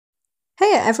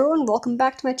Hey everyone, welcome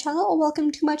back to my channel, or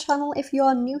welcome to my channel if you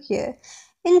are new here.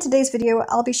 In today's video,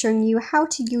 I'll be showing you how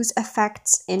to use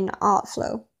effects in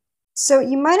Artflow. So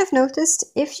you might have noticed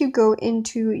if you go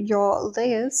into your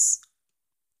layers,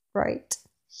 right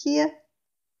here,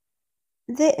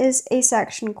 there is a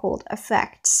section called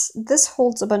effects. This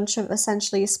holds a bunch of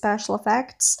essentially special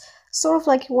effects, sort of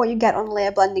like what you get on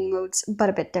layer blending modes, but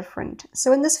a bit different.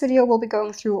 So in this video, we'll be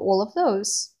going through all of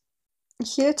those.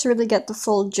 Here, to really get the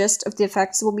full gist of the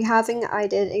effects we'll be having, I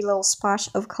did a little splash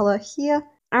of color here,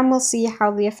 and we'll see how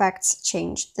the effects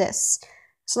change this.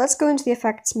 So let's go into the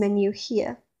effects menu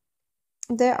here.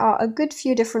 There are a good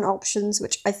few different options,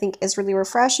 which I think is really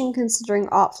refreshing considering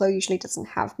Artflow usually doesn't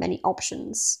have many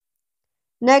options.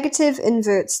 Negative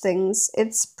inverts things.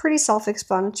 It's pretty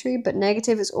self-explanatory, but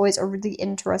negative is always a really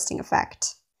interesting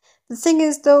effect. The thing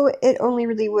is, though, it only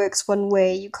really works one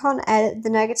way. You can't edit the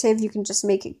negative, you can just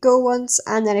make it go once,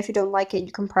 and then if you don't like it,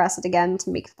 you can press it again to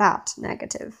make that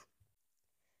negative.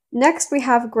 Next, we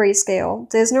have Grayscale.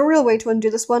 There's no real way to undo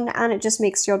this one, and it just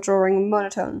makes your drawing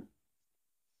monotone.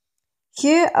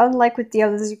 Here, unlike with the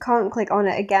others, you can't click on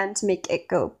it again to make it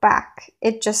go back.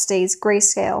 It just stays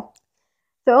grayscale.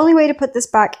 The only way to put this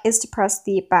back is to press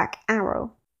the back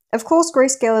arrow. Of course,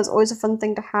 grayscale is always a fun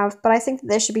thing to have, but I think that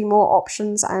there should be more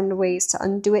options and ways to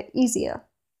undo it easier.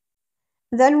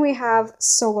 Then we have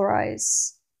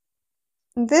Solarize.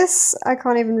 This, I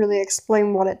can't even really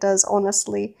explain what it does,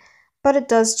 honestly, but it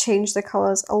does change the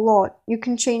colors a lot. You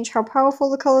can change how powerful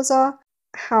the colors are,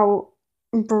 how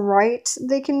bright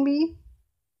they can be,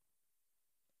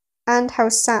 and how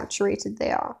saturated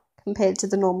they are compared to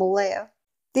the normal layer.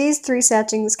 These three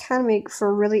settings can make for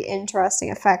a really interesting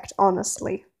effect,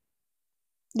 honestly.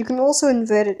 You can also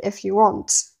invert it if you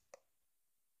want.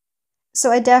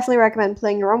 So I definitely recommend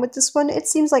playing around with this one. It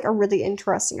seems like a really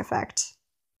interesting effect.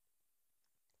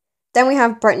 Then we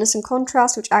have brightness and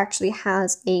contrast, which actually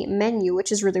has a menu,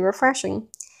 which is really refreshing.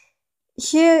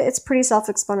 Here, it's pretty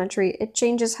self-explanatory. It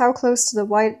changes how close to the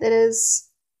white it is,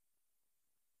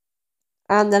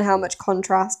 and then how much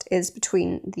contrast is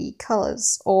between the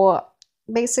colors, or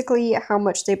basically how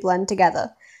much they blend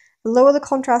together. The lower the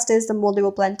contrast is, the more they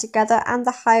will blend together, and the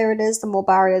higher it is, the more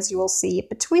barriers you will see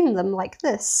between them, like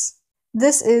this.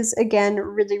 This is, again,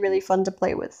 really fun to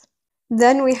play with.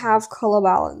 Then we have color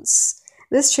balance.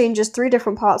 This changes three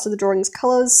different parts of the drawing's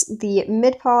colors: the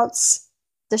mid parts,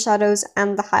 the shadows,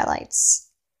 and the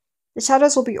highlights. The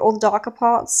shadows will be all the darker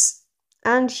parts,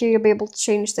 and here you'll be able to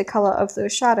change the color of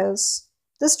those shadows.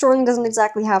 This drawing doesn't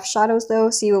exactly have shadows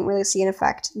though, so you won't really see an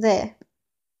effect there.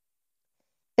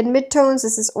 In midtones,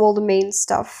 this is all the main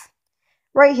stuff.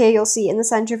 Right here, you'll see in the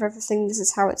center of everything, this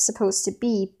is how it's supposed to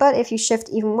be, but if you shift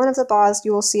even one of the bars,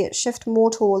 you will see it shift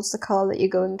more towards the color that you're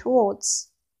going towards.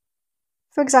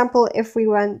 For example, if we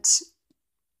went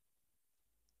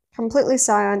completely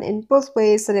cyan in both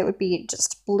ways, then it would be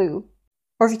just blue.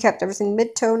 Or if you kept everything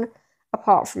midtone,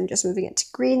 apart from just moving it to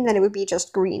green, then it would be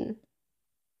just green.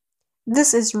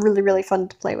 This is really fun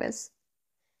to play with.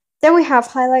 Then we have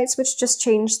highlights, which just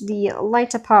change the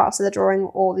lighter parts of the drawing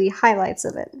or the highlights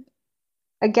of it.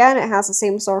 Again, it has the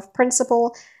same sort of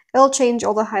principle. It'll change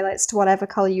all the highlights to whatever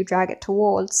color you drag it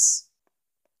towards.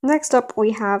 Next up,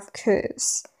 we have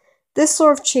curves. This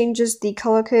sort of changes the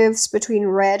color curves between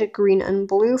red, green, and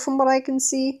blue from what I can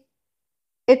see.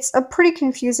 It's a pretty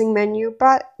confusing menu,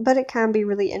 but it can be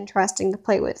really interesting to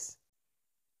play with.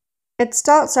 It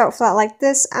starts out flat like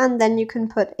this, and then you can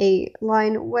put a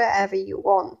line wherever you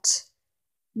want.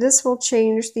 This will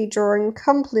change the drawing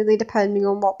completely depending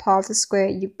on what part of the square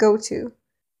you go to.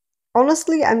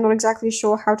 Honestly, I'm not exactly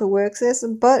sure how to work this,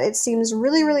 but it seems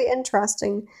really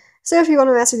interesting. So if you want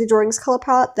to mess with your drawing's color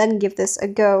palette, then give this a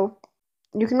go.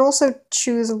 You can also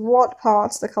choose what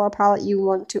parts of the color palette you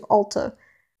want to alter.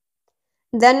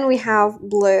 Then we have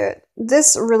blur.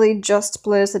 This really just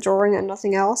blurs the drawing and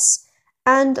nothing else.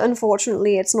 And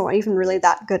unfortunately, it's not even really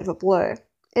that good of a blur.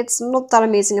 It's not that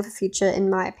amazing of a feature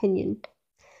in my opinion.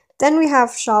 Then we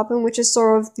have Sharpen, which is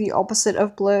sort of the opposite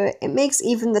of blur. It makes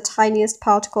even the tiniest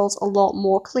particles a lot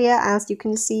more clear, as you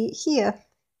can see here.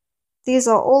 These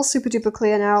are all super duper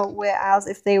clear now, whereas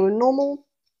if they were normal,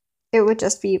 it would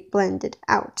just be blended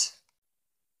out.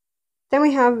 Then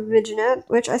we have Vignette,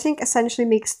 which I think essentially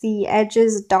makes the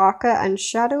edges darker and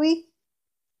shadowy.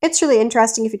 It's really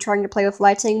interesting if you're trying to play with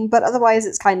lighting, but otherwise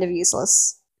it's kind of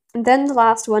useless. And then the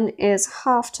last one is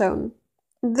Halftone.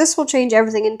 This will change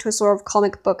everything into a sort of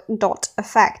comic book dot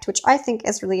effect, which I think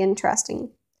is really interesting.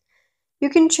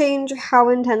 You can change how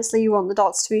intensely you want the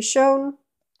dots to be shown,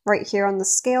 right here on the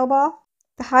scale bar.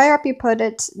 The higher up you put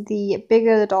it, the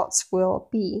bigger the dots will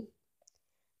be.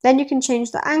 Then you can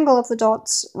change the angle of the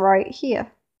dots right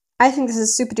here. I think this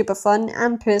is super duper fun,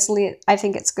 and personally I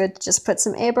think it's good to just put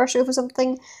some airbrush over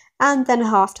something and then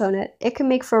halftone it. It can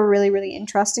make for a really, really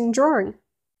interesting drawing.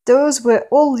 Those were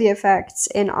all the effects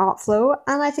in Artflow,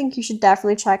 and I think you should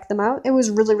definitely check them out. It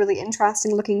was really, really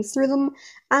interesting looking through them,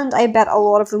 and I bet a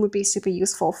lot of them would be super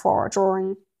useful for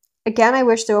drawing. Again, I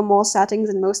wish there were more settings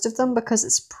in most of them because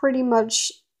it's pretty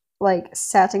much like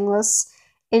settingless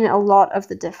in a lot of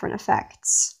the different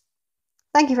effects.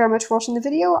 Thank you very much for watching the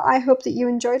video. I hope that you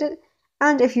enjoyed it,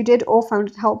 and if you did or found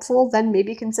it helpful, then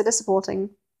maybe consider supporting.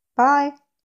 Bye!